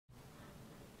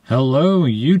Hello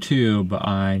YouTube!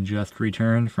 I just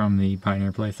returned from the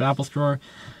Pioneer Place Apple Store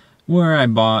where I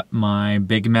bought my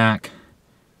Big Mac.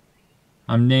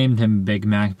 I've named him Big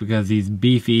Mac because he's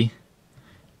beefy.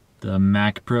 The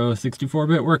Mac Pro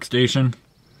 64-bit workstation.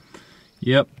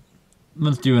 Yep,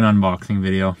 let's do an unboxing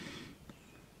video.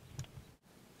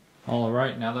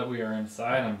 Alright, now that we are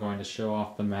inside, I'm going to show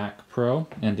off the Mac Pro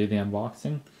and do the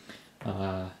unboxing.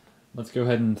 Let's go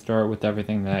ahead and start with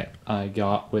everything that I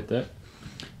got with it.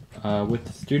 With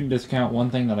the student discount,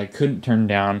 one thing that I couldn't turn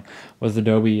down was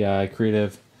Adobe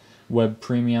Creative Web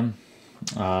Premium.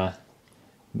 You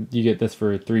get this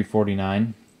for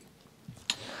 $349.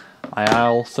 I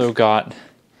also got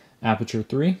Aperture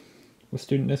 3 with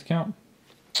student discount.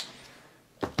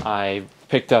 I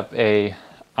picked up a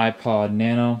iPod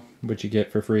Nano, which you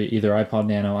get for free, either iPod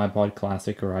Nano, iPod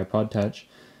Classic, or iPod Touch.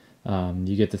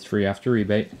 You get this free after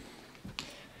rebate.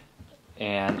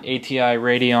 An ATI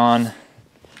Radeon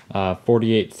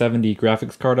 4870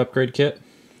 graphics card upgrade kit,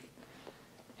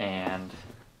 and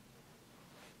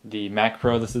the Mac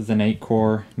Pro. This is an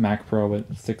 8-core Mac Pro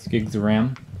with 6 gigs of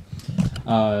RAM.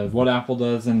 What Apple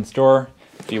does in the store,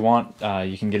 if you want,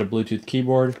 you can get a Bluetooth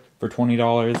keyboard for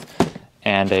 $20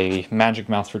 and a Magic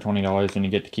Mouse for $20, and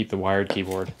you get to keep the wired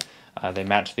keyboard. They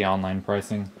match the online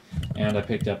pricing. And I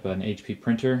picked up an HP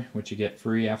printer, which you get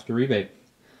free after rebate.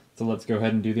 So let's go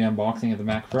ahead and do the unboxing of the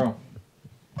Mac Pro.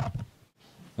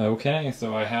 Okay,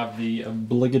 so I have the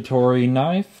obligatory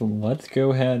knife. Let's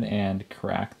go ahead and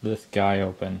crack this guy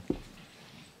open.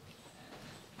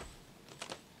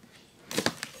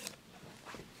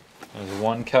 There's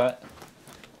one cut,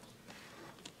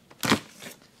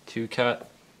 two cut,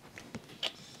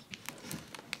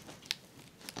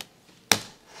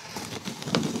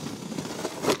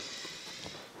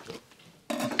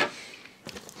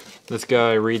 this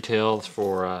guy retails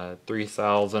for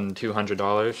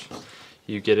 $3,200.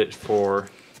 You get it for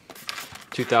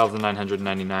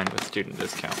 $2,999 with student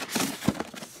discount.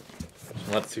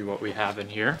 Let's see what we have in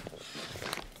here.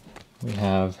 We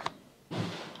have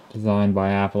designed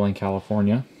by Apple in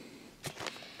California.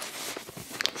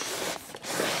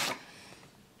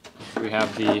 We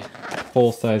have the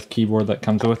full-size keyboard that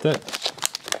comes with it,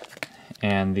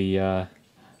 and the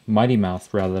Mighty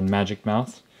Mouse rather than Magic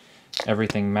Mouse.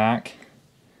 Everything Mac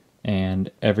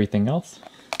and everything else.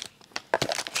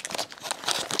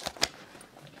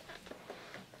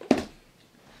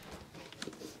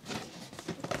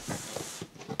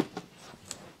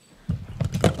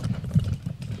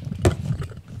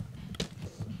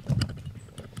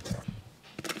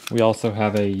 We also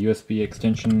have a USB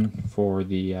extension for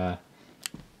the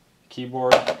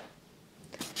keyboard,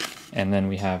 and then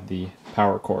we have the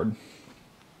power cord.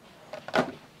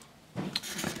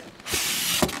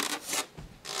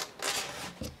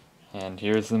 And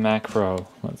here's the Mac Pro.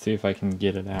 Let's see if I can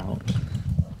get it out.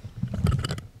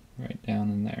 Right down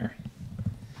in there.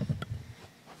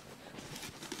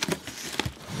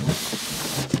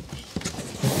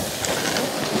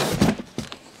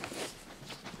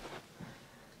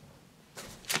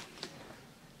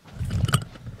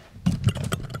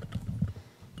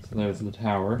 So there's the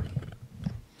tower.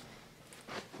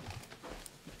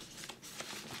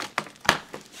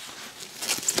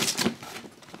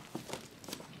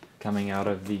 Coming out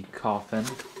of the coffin.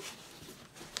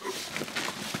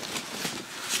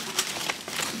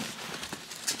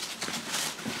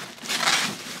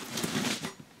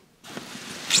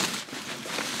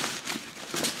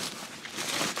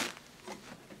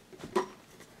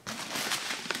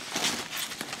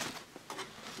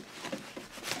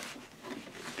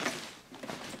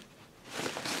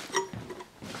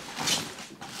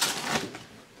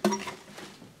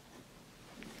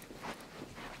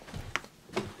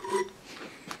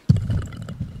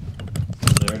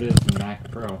 There it is, the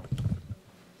Mac Pro.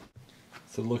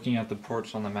 So looking at the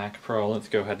ports on the Mac Pro, let's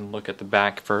go ahead and look at the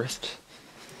back first.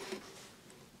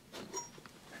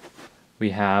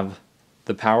 We have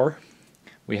the power,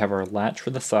 we have our latch for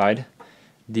the side,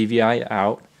 DVI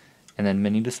out, and then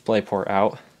mini DisplayPort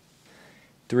out,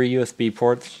 3 USB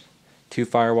ports, 2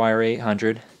 FireWire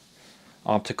 800,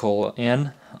 optical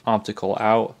in, optical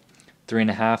out,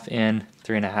 3.5 in,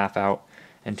 3.5 out,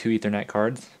 and 2 Ethernet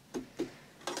cards.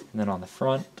 And then on the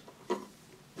front,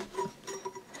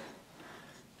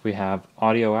 we have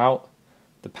audio out,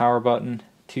 the power button,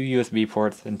 2 USB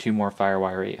ports, and 2 more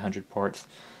FireWire 800 ports.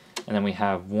 And then we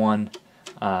have one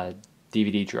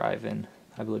DVD drive in,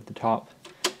 I believe the top,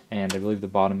 and I believe the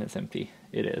bottom is empty.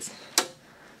 It is.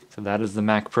 So that is the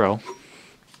Mac Pro.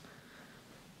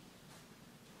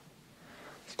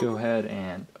 Let's go ahead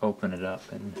and open it up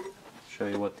and show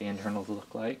you what the internals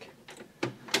look like.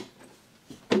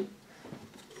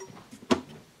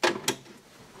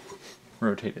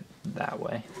 rotate it that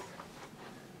way.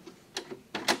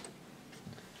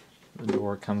 The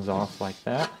door comes off like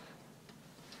that.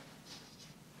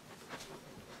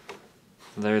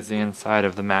 There's the inside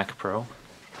of the Mac Pro.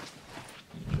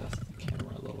 Adjust the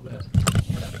camera a little bit.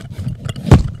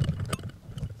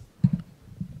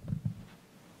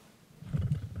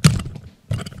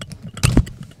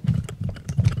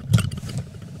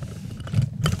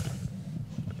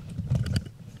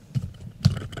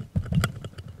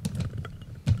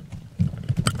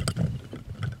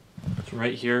 So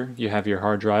right here you have your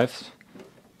hard drives.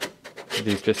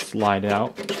 These just slide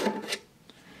out.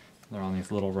 They're on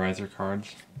these little riser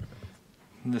cards.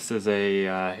 This is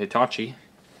a Hitachi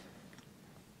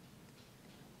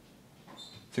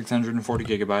 640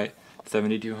 gigabyte,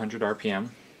 7200 RPM.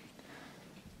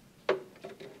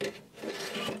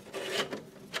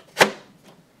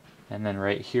 And then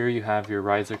right here you have your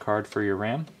riser card for your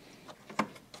RAM.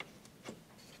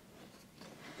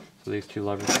 So these two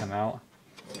levers come out,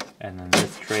 and then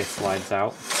this tray slides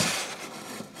out.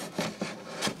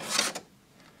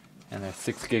 And there's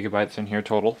 6 gigabytes in here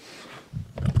total.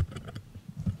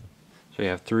 So you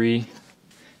have 3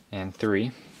 and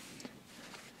 3.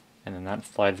 And then that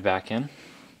slides back in.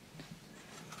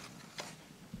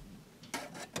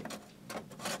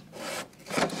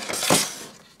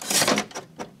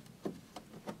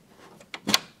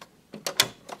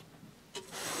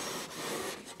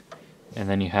 And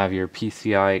then you have your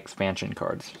PCI expansion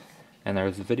cards. And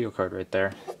there's the video card right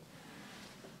there.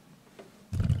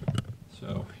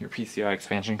 So your PCI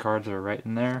expansion cards are right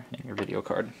in there, and your video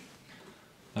card.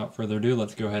 Without further ado,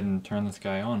 let's go ahead and turn this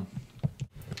guy on.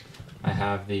 I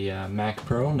have the Mac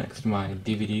Pro next to my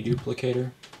DVD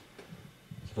duplicator.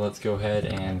 So let's go ahead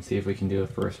and see if we can do a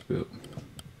first boot.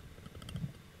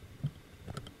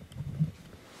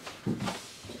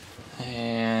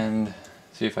 And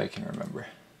see if I can remember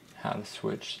how to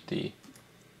switch the...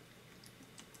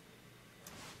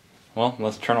 Well,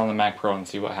 let's turn on the Mac Pro and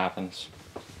see what happens.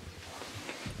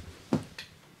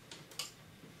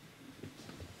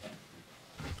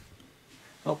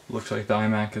 Oh, looks like the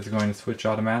iMac is going to switch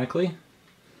automatically.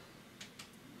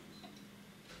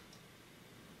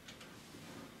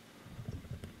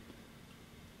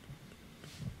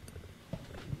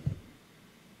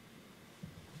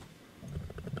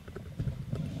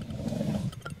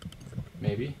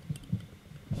 Maybe.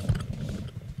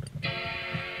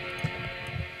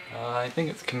 I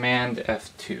think it's Command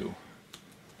F2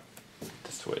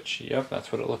 to switch. Yep,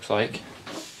 that's what it looks like.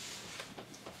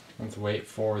 Let's wait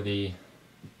for the...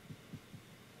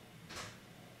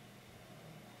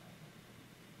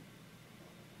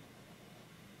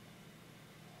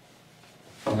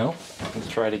 No, let's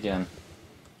try it again.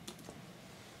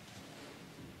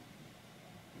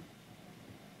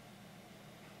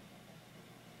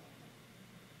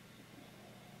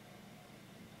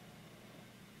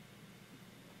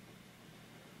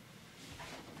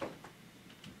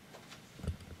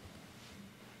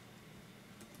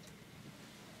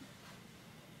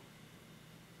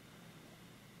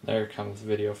 There comes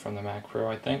video from the Mac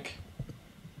Pro, I think,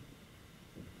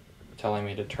 telling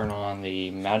me to turn on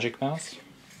the Magic Mouse.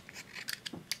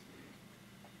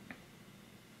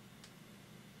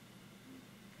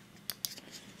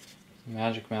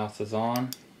 Magic Mouse is on,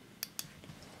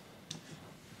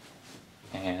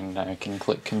 and I can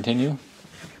click continue.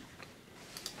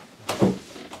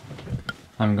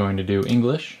 I'm going to do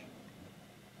English.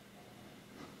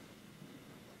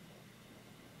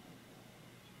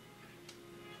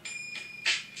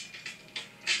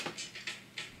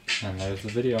 And there's the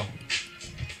video.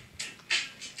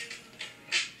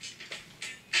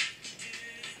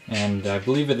 And I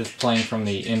believe it is playing from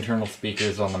the internal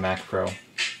speakers on the Mac Pro.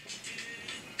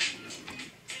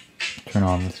 Turn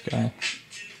on this guy.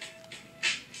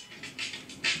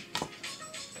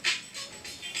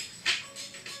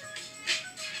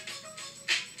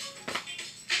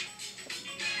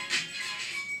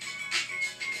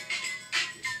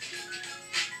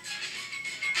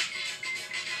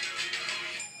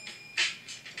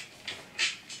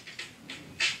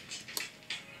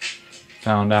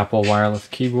 Found Apple wireless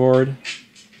keyboard.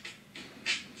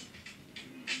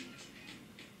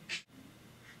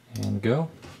 And go.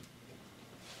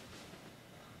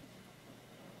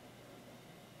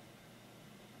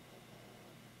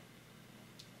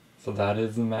 So that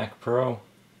is the Mac Pro.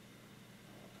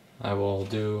 I will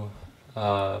do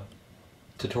a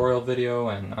tutorial video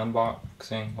and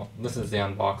unboxing. Well, this is the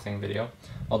unboxing video.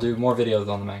 I'll do more videos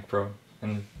on the Mac Pro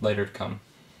and later to come.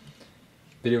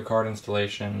 Video card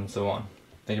installation and so on.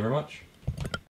 Thank you very much.